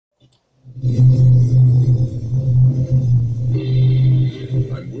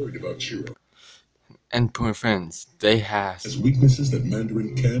I'm worried about Chiro. And poor friends, they have. Has weaknesses that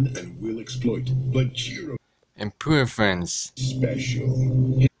Mandarin can and will exploit. But Chiro And poor friends,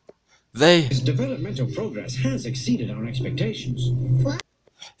 special. they. His developmental progress has exceeded our expectations. What?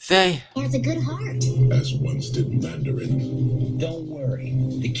 They. He has a good heart. As once did Mandarin. Don't worry,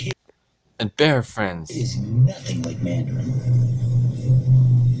 the kid And bear friends. is nothing like Mandarin.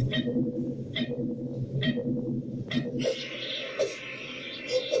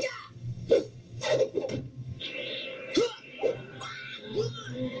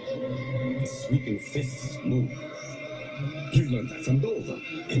 Sweeping fists move. You learned that from Nova,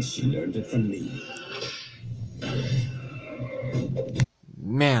 and she learned it from me.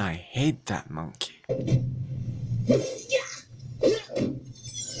 Man, I hate that monkey. You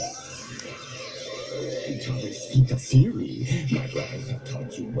taught me speak of fury. My brothers have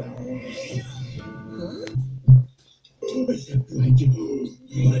taught you well.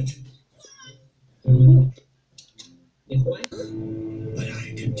 What? But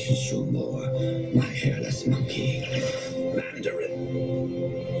I can teach you more, my hairless monkey.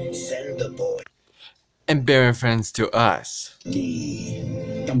 Mandarin, send the boy. And bear friends to us.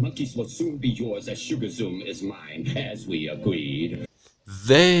 The monkeys will soon be yours as Sugar Zoom is mine, as we agreed.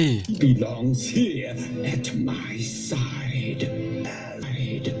 They. Belongs here at my side.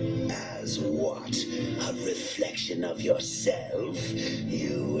 As what? A reflection of yourself,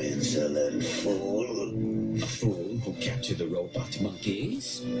 you insolent fool. A fool who captured the robot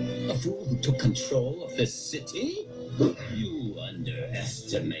monkeys? A fool who took control of this city? You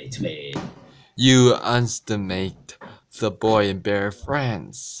underestimate me. You underestimate the boy and bear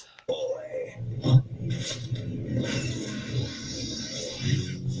friends. Boy.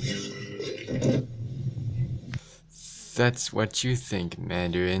 That's what you think,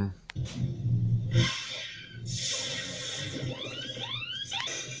 Mandarin.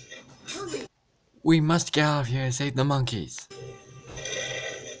 We must get out of here and save the monkeys.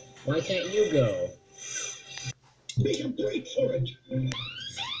 Why can't you go? We can wait for it.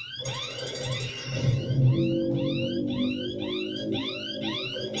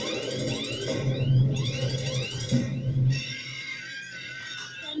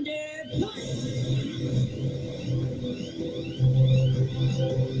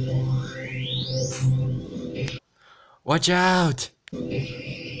 Watch out!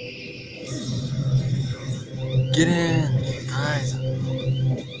 Get in, guys.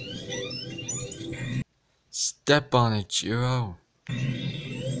 Step on it, Jiro.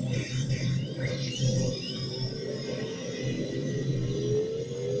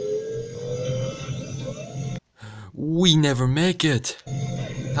 We never make it.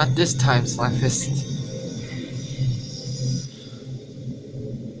 Not this time, Slamfist.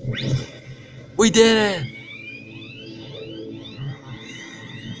 We did it!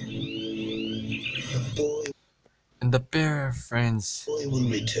 And the bear friends. Boy will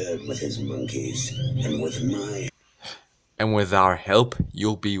return with his monkeys and with mine. And with our help,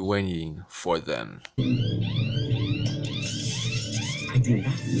 you'll be waiting for them. I do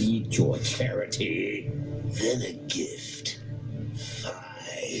not need your charity. Then a gift. 5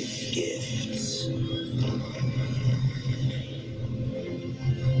 gifts.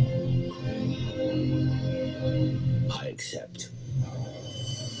 I accept.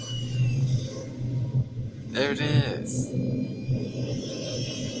 There it is.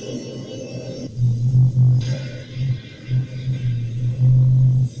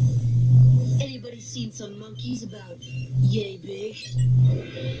 Anybody seen some monkeys about yay big?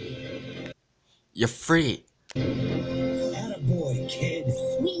 You're free. Attaboy, kid.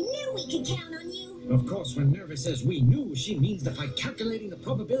 We knew we could count on you. Of course, when Nerva says we knew, she means that by calculating the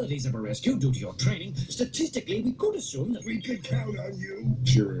probabilities of a rescue due to your training, statistically, we could assume that we could count on you.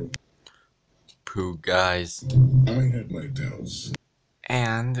 Chiro, Pooh, guys. I had my doubts.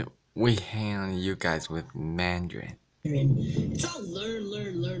 And we handle you guys with Mandarin. It's all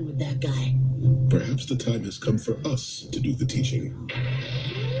learn with that guy. Perhaps the time has come for us to do the teaching.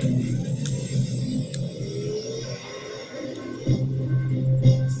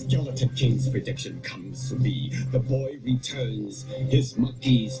 Skeleton King's prediction comes to be. The boy returns, his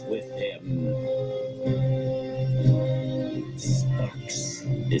monkeys with him. Sparks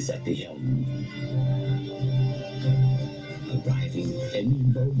is at the helm. Arriving any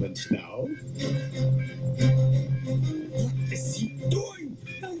moment now. What is he doing?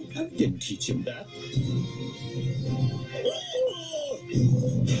 I didn't teach him that.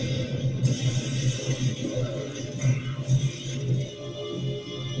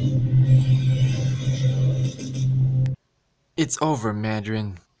 It's over,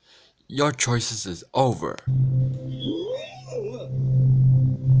 Mandarin. Your choices is over.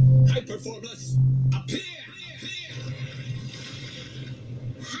 High performance, appear!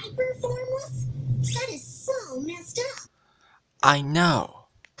 Hyper formless? That is so messed up. I know.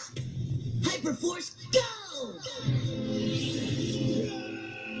 Hyperforce, go!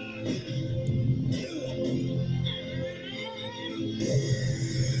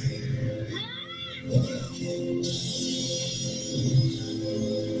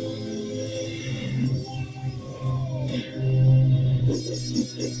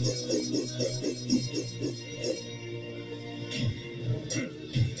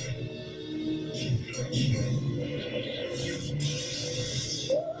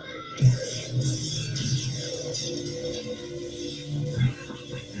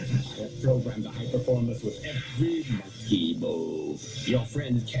 I have programmed the high performance with every monkey move. Your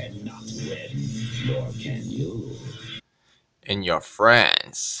friend cannot win, nor can you. And your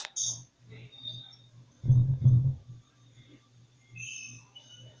friends.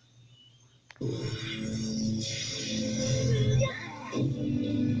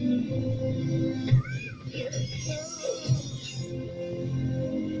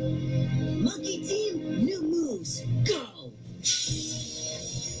 Monkey team, new moves, go!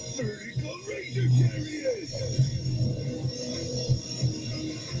 Vertical razor chariot!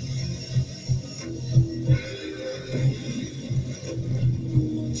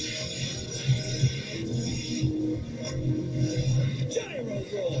 Gyro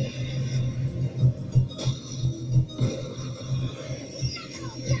roll!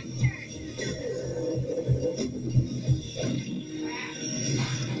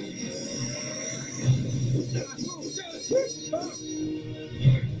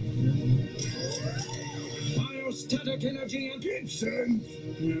 Biostatic energy and Gibson!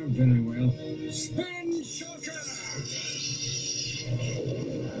 no, very well. Spin shocker!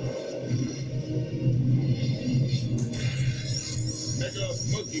 Mega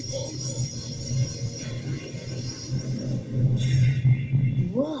monkey paw!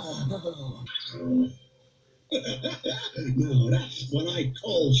 Whoa! Now that's what I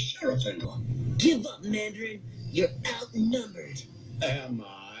call sheraton. Give up, Mandarin. You're outnumbered. Am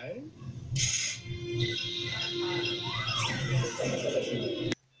I?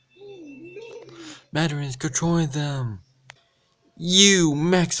 Mandarin's controlling them. You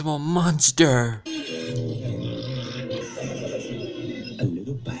maximum monster. A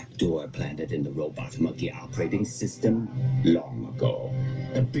little backdoor planted in the robot monkey operating system long ago.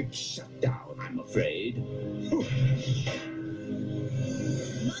 A big shutdown, I'm afraid.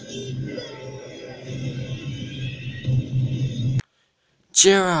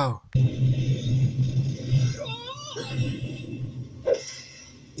 Jiro.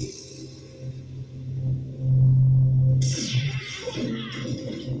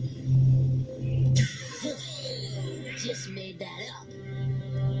 Just made that up.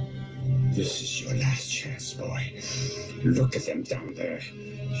 This is your last chance, boy. Look at them down there.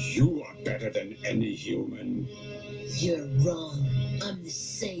 You are better than any human. You're wrong. I'm the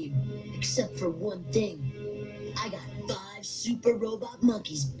same, except for one thing. I got 5 super robot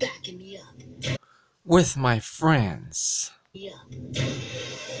monkeys backing me up. With my friends. Yeah.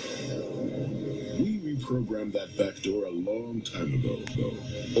 We reprogrammed that backdoor a long time ago.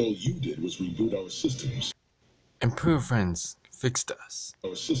 All you did was reboot our systems. And Pooh friends fixed us.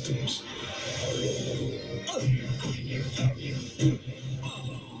 Our systems.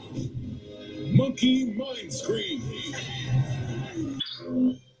 Monkey mind screen!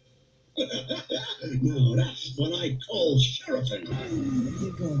 Now that's what I call sheraton.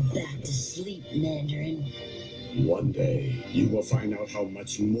 You're going back to sleep, Mandarin. One day, you will find out how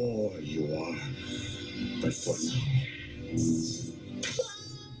much more you are. But for now,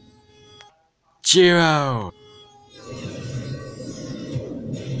 Jiro.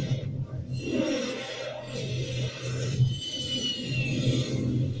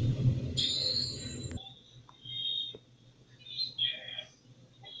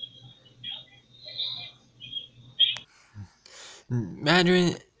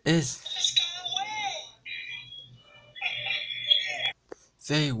 Mandarin is.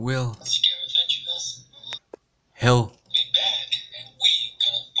 They will. He'll.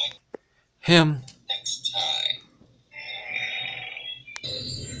 Him.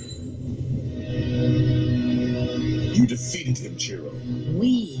 You defeated him, Jiro.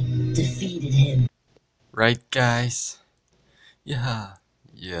 We defeated him. Right, guys? Yeah.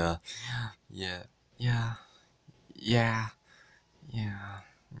 Yeah. Yeah. Yeah. Yeah.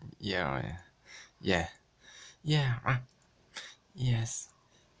 Yeah. Yeah. Yeah. Yeah. Yes.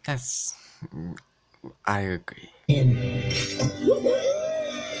 That's. I agree. Him.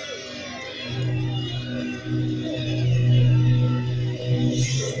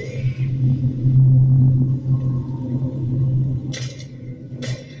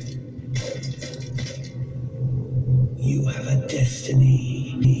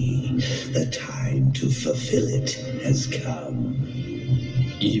 destiny. The time to fulfill it has come.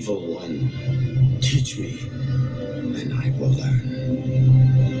 Evil one, teach me, and I will learn.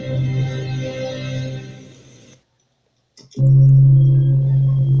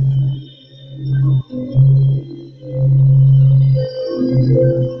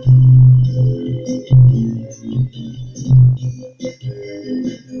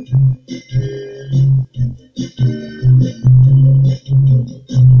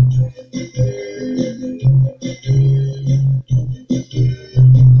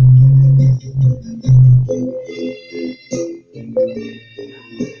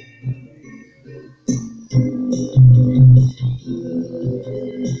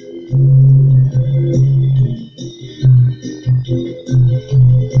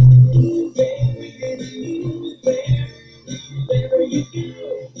 Wherever you go,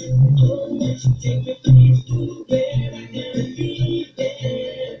 oh, won't you take me, please, Pooh Bear? I gotta be